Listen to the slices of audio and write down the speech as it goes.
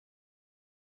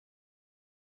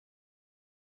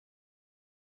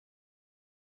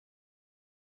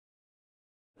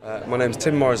My name is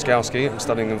Morozgalski. I'm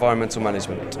studying environmental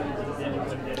management.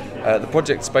 The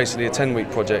project's basically a 10-week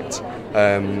project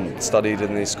studied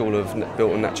in the School of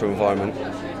Built and Natural Environment.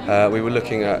 We were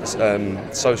looking at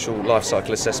social life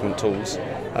cycle assessment tools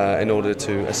in order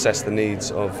to assess the needs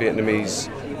of Vietnamese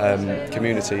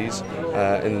communities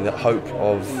in the hope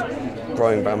of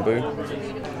growing bamboo.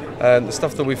 The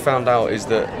stuff that we found out is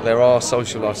that there are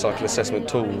social life cycle assessment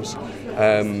tools,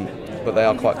 but they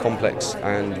are quite complex,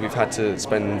 and we've had to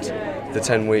spend the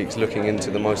 10 weeks looking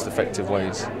into the most effective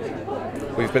ways.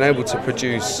 We've been able to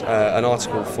produce an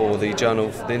article for the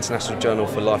International Journal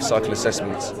for Life Cycle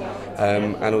Assessments,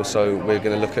 and also we're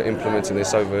going to look at implementing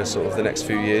this over sort of the next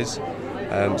few years.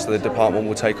 So the department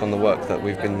will take on the work that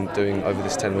we've been doing over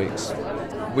this 10 weeks.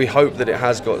 We hope that it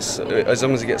has got, as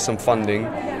long as it gets some funding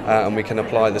and we can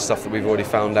apply the stuff that we've already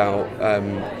found out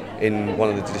in one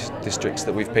of the districts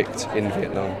that we've picked in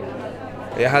Vietnam.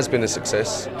 It has been a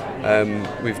success.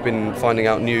 We've been finding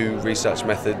out new research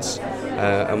methods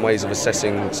and ways of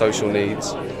assessing social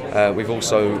needs. We've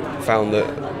also found that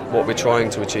what we're trying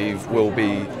to achieve will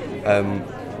be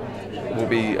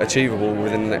achievable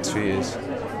within the next few years.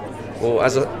 Well,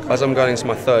 as I'm going into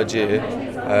my third year,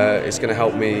 it's going to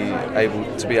help me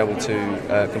be able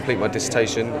to complete my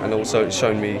dissertation, and also it's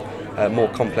shown me more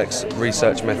complex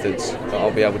research methods that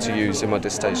I'll be able to use in my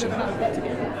dissertation.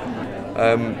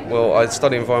 Well, I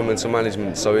study environmental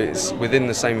management, so it's within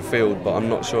the same field, but I'm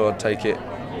not sure I'd take it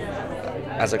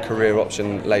as a career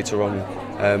option later on,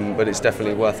 but it's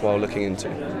definitely worthwhile looking into.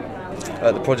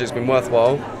 The project's been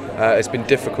worthwhile. It's been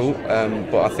difficult,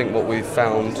 but I think what we've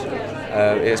found,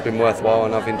 it's been worthwhile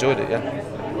and I've enjoyed it, yeah.